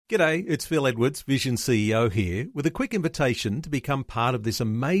G'day, it's Phil Edwards, Vision CEO here, with a quick invitation to become part of this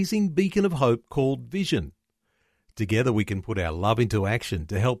amazing beacon of hope called Vision. Together we can put our love into action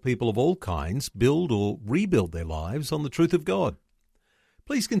to help people of all kinds build or rebuild their lives on the truth of God.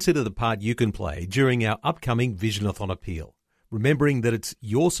 Please consider the part you can play during our upcoming Visionathon appeal, remembering that it's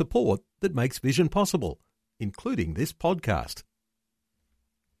your support that makes Vision possible, including this podcast.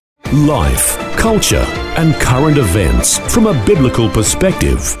 Life, culture, and current events from a biblical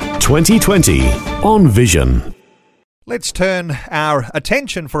perspective. 2020 on Vision. Let's turn our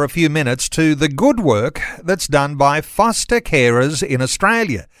attention for a few minutes to the good work that's done by foster carers in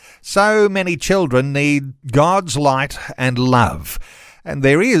Australia. So many children need God's light and love. And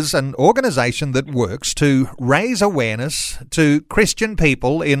there is an organisation that works to raise awareness to Christian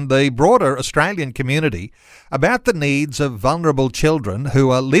people in the broader Australian community about the needs of vulnerable children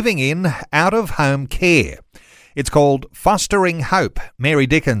who are living in out-of-home care. It's called Fostering Hope. Mary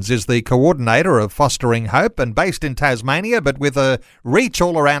Dickens is the coordinator of Fostering Hope and based in Tasmania, but with a reach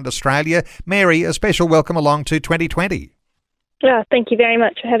all around Australia. Mary, a special welcome along to 2020. Thank you very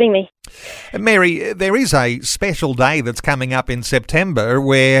much for having me. Mary, there is a special day that's coming up in September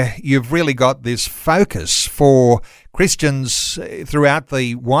where you've really got this focus for Christians throughout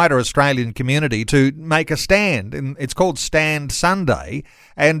the wider Australian community to make a stand. And it's called Stand Sunday,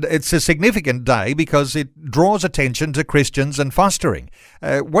 and it's a significant day because it draws attention to Christians and fostering.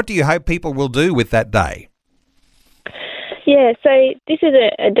 What do you hope people will do with that day? Yeah, so this is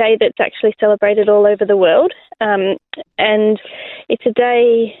a day that's actually celebrated all over the world, and it's a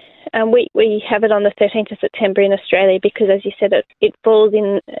day, we have it on the 13th of September in Australia because, as you said, it falls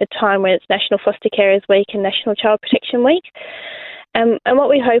in a time when it's National Foster Carers Week and National Child Protection Week. And what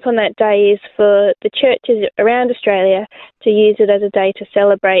we hope on that day is for the churches around Australia to use it as a day to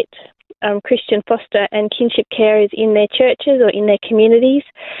celebrate Christian foster and kinship carers in their churches or in their communities,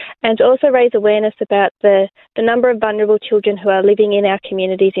 and to also raise awareness about the number of vulnerable children who are living in our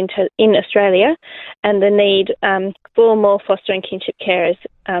communities in Australia and the need for more foster and kinship carers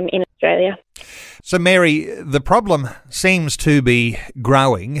in Australia. So, Mary, the problem seems to be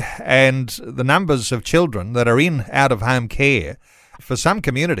growing, and the numbers of children that are in out-of-home care for some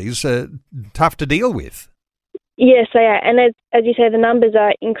communities are tough to deal with. Yes, they are. And as you say, the numbers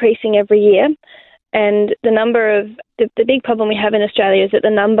are increasing every year. And the big problem we have in Australia is that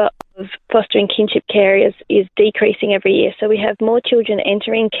the number of foster and kinship carers is decreasing every year. So we have more children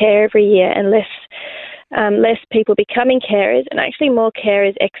entering care every year and less people becoming carers, and actually more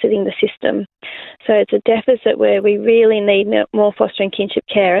carers exiting the system. So it's a deficit where we really need more foster and kinship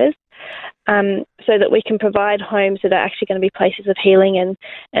carers. So that we can provide homes that are actually going to be places of healing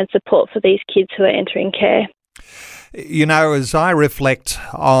and support for these kids who are entering care. You know, as I reflect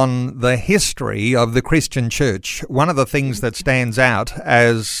on the history of the Christian church, one of the things that stands out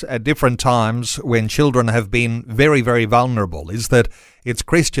as at different times when children have been very, very vulnerable is that it's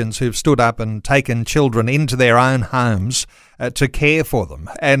Christians who've stood up and taken children into their own homes to care for them.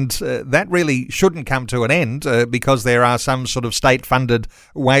 And that really shouldn't come to an end because there are some sort of state-funded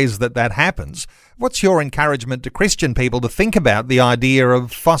ways that happens. What's your encouragement to Christian people to think about the idea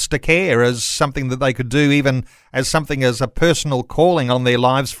of foster care as something that they could do, even as something as a personal calling on their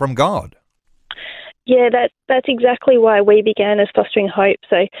lives from God? Yeah, that's exactly why we began as Fostering Hope.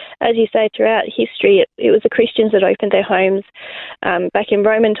 So, as you say, throughout history, it was the Christians that opened their homes back in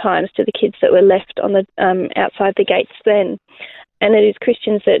Roman times to the kids that were left on the outside the gates then. And it is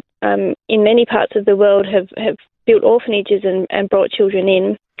Christians that in many parts of the world have built orphanages and brought children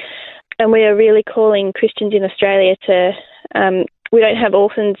in. And we are really calling Christians in Australia to, we don't have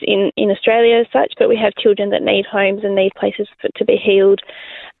orphans in Australia as such, but we have children that need homes and need places to be healed.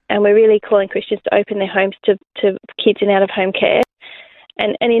 And we're really calling Christians to open their homes to kids in out-of-home care.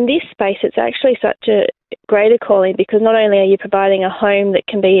 And in this space, it's actually such a greater calling because not only are you providing a home that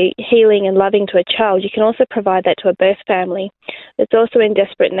can be healing and loving to a child, you can also provide that to a birth family that's also in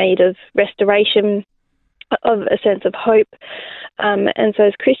desperate need of restoration, of a sense of hope. And so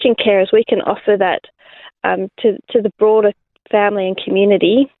as Christian carers, we can offer that to the broader family and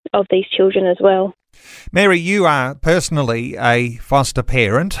community of these children as well. Mary, you are personally a foster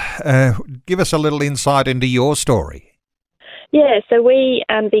parent. Give us a little insight into your story. Yeah, so we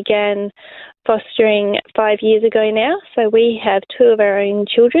began fostering 5 years ago now. So we have 2 of our own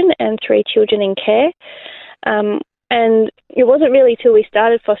children and 3 children in care. And it wasn't really till we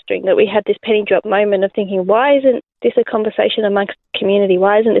started fostering that we had this penny drop moment of thinking, why isn't this a conversation amongst the community?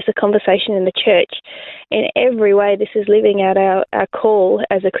 Why isn't this a conversation in the church? In every way, this is living out our call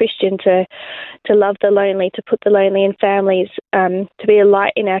as a Christian to love the lonely, to put the lonely in families, to be a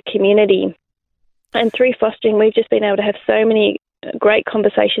light in our community. And through fostering, we've just been able to have so many great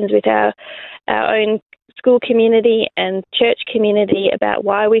conversations with our own school community and church community about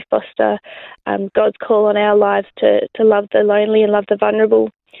why we foster, God's call on our lives to love the lonely and love the vulnerable.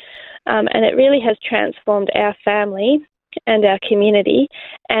 And it really has transformed our family and our community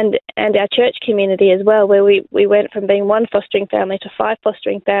and our church community as well, where we went from being one fostering family to 5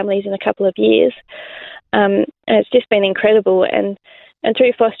 fostering families in a couple of years. And it's just been incredible. And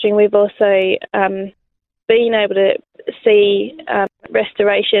through fostering, we've also been able to see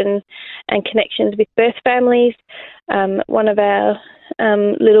restoration and connections with birth families. One of our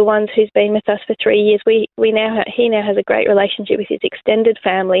little ones who's been with us for 3 years, he now has a great relationship with his extended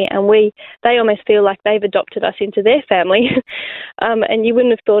family, and they almost feel like they've adopted us into their family. And you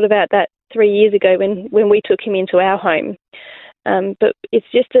wouldn't have thought about that 3 years ago when we took him into our home. But it's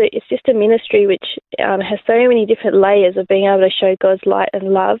just a ministry which has so many different layers of being able to show God's light and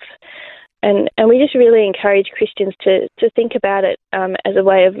love. And we just really encourage Christians to think about it as a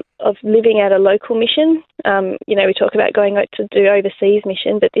way of living out a local mission. We talk about going out to do overseas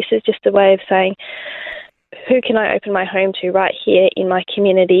mission, but this is just a way of saying, who can I open my home to right here in my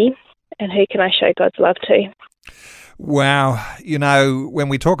community, and who can I show God's love to? Wow. When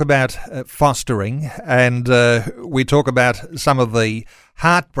we talk about fostering and we talk about some of the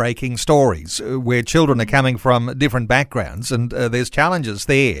heartbreaking stories where children are coming from different backgrounds, and there's challenges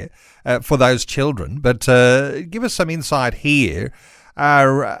there for those children. But give us some insight here.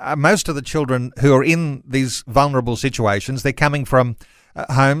 Are most of the children who are in these vulnerable situations, they're coming from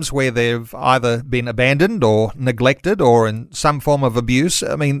homes where they've either been abandoned or neglected or in some form of abuse?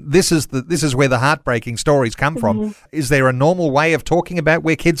 I mean, this is where the heartbreaking stories come from. Mm-hmm. Is there a normal way of talking about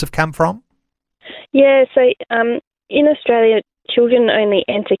where kids have come from? Yeah, so in Australia, children only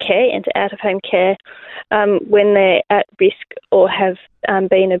enter out-of-home care when they're at risk or have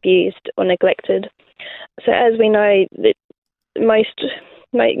been abused or neglected. So as we know, that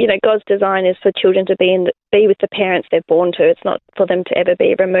God's design is for children to be with the parents they're born to. It's not for them to ever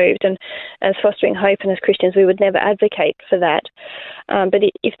be removed. And as Fostering Hope and as Christians, we would never advocate for that. But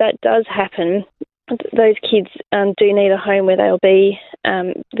if that does happen, those kids do need a home where they'll be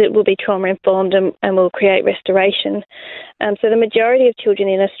that will be trauma informed and will create restoration. So the majority of children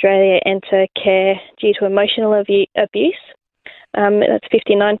in Australia enter care due to emotional abuse. That's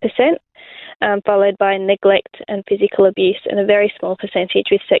 59%. Followed by neglect and physical abuse, and a very small percentage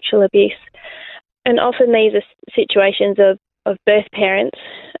with sexual abuse. And often these are situations of birth parents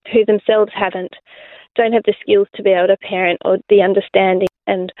who themselves don't have the skills to be able to parent or the understanding,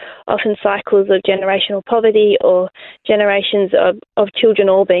 and often cycles of generational poverty or generations of children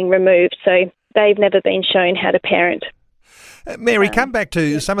all being removed, so they've never been shown how to parent. Mary, come back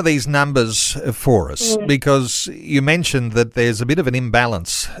to some of these numbers for us, because you mentioned that there's a bit of an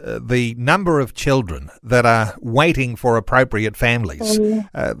imbalance. The number of children that are waiting for appropriate families,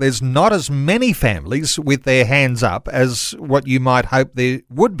 there's not as many families with their hands up as what you might hope there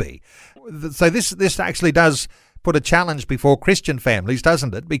would be. So this actually does put a challenge before Christian families,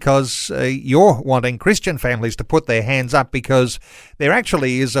 doesn't it? Because you're wanting Christian families to put their hands up, because there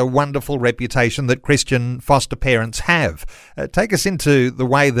actually is a wonderful reputation that Christian foster parents have. Take us into the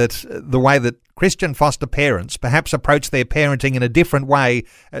way that Christian foster parents perhaps approach their parenting in a different way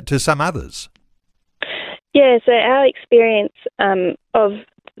to some others. Yeah, so our experience of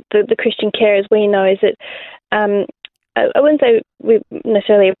the Christian carers we know is that I wouldn't say we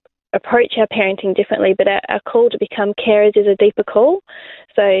necessarily approach our parenting differently, but our call to become carers is a deeper call.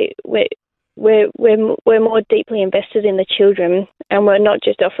 So we're more deeply invested in the children, and we're not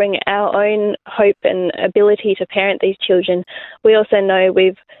just offering our own hope and ability to parent these children. We also know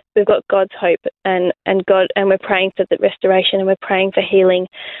we've got God's hope and we're praying for the restoration, and we're praying for healing.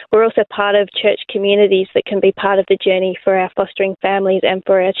 We're also part of church communities that can be part of the journey for our fostering families and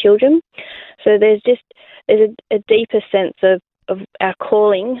for our children. So there's a deeper sense of our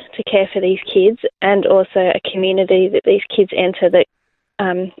calling to care for these kids, and also a community that these kids enter, that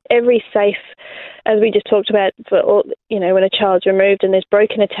every safe, as we just talked about, for all, when a child's removed and there's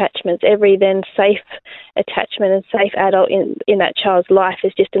broken attachments, every then safe attachment and safe adult in that child's life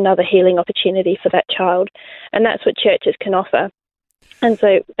is just another healing opportunity for that child. And that's what churches can offer. And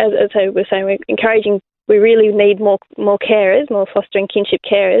so, as we're saying, we're encouraging, we really need more carers, more fostering kinship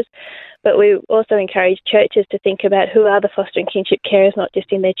carers. But we also encourage churches to think about who are the fostering kinship carers, not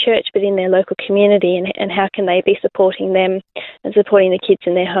just in their church, but in their local community, and how can they be supporting them and supporting the kids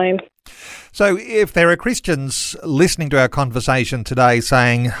in their home. So if there are Christians listening to our conversation today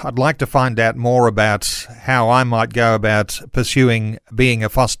saying, I'd like to find out more about how I might go about pursuing being a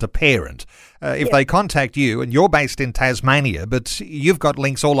foster parent, if they contact you, and you're based in Tasmania, but you've got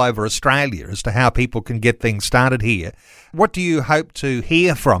links all over Australia as to how people can get things started here, what do you hope to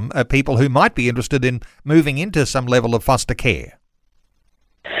hear from people who might be interested in moving into some level of foster care?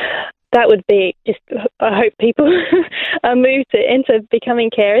 That would be just, I hope people move to enter becoming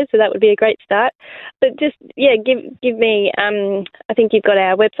carers, so that would be a great start. But just, give me, I think you've got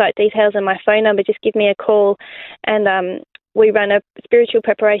our website details and my phone number, just give me a call, and we run a spiritual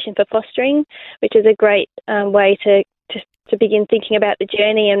preparation for fostering, which is a great way to begin thinking about the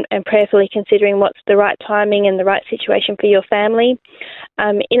journey and prayerfully considering what's the right timing and the right situation for your family.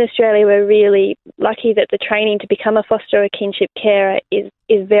 In Australia, we're really lucky that the training to become a foster or kinship carer is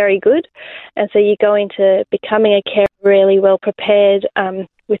very good. And so you go into becoming a carer really well prepared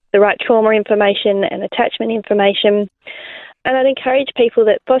with the right trauma information and attachment information. And I'd encourage people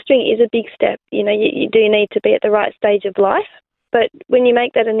that fostering is a big step. You know, you do need to be at the right stage of life. But when you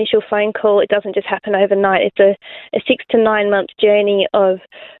make that initial phone call, it doesn't just happen overnight. It's a 6 to 9 month journey of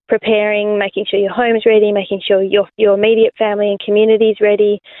preparing, making sure your home's ready, making sure your immediate family and community's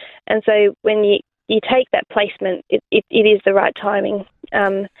ready. And so when you take that placement, it is the right timing.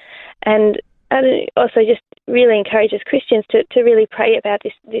 And also just really encourage as Christians to really pray about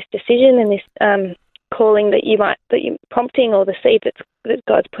this decision and this calling that you're prompting, or the seed that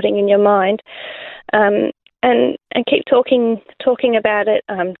God's putting in your mind. And keep talking about it,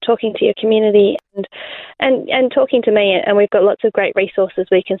 talking to your community and talking to me, and we've got lots of great resources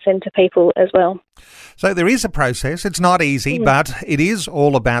we can send to people as well. So there is a process. It's not easy, but it is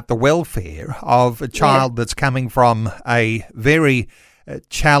all about the welfare of a child that's coming from a very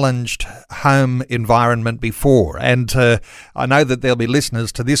challenged home environment before. And I know that there'll be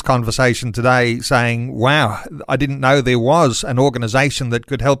listeners to this conversation today saying, wow, I didn't know there was an organisation that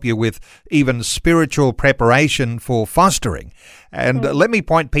could help you with even spiritual preparation for fostering. And let me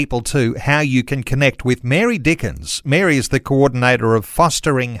point people to how you can connect with Mary Dickens. Mary is the coordinator of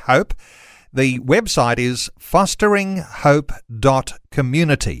Fostering Hope. The website is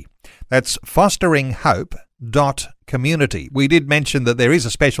fosteringhope.community. That's fosteringhope.community. We did mention that there is a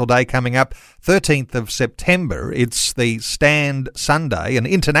special day coming up, 13th of September. It's the Stand Sunday, an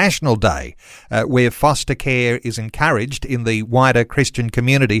international day where foster care is encouraged in the wider Christian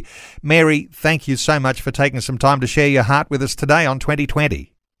community. Mary, thank you so much for taking some time to share your heart with us today on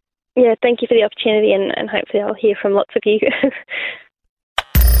 2020. Yeah, thank you for the opportunity, and hopefully I'll hear from lots of you.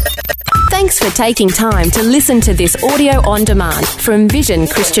 Thanks for taking time to listen to this audio on demand from Vision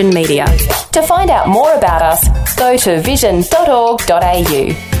Christian Media. To find out more about us, go to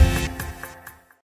vision.org.au.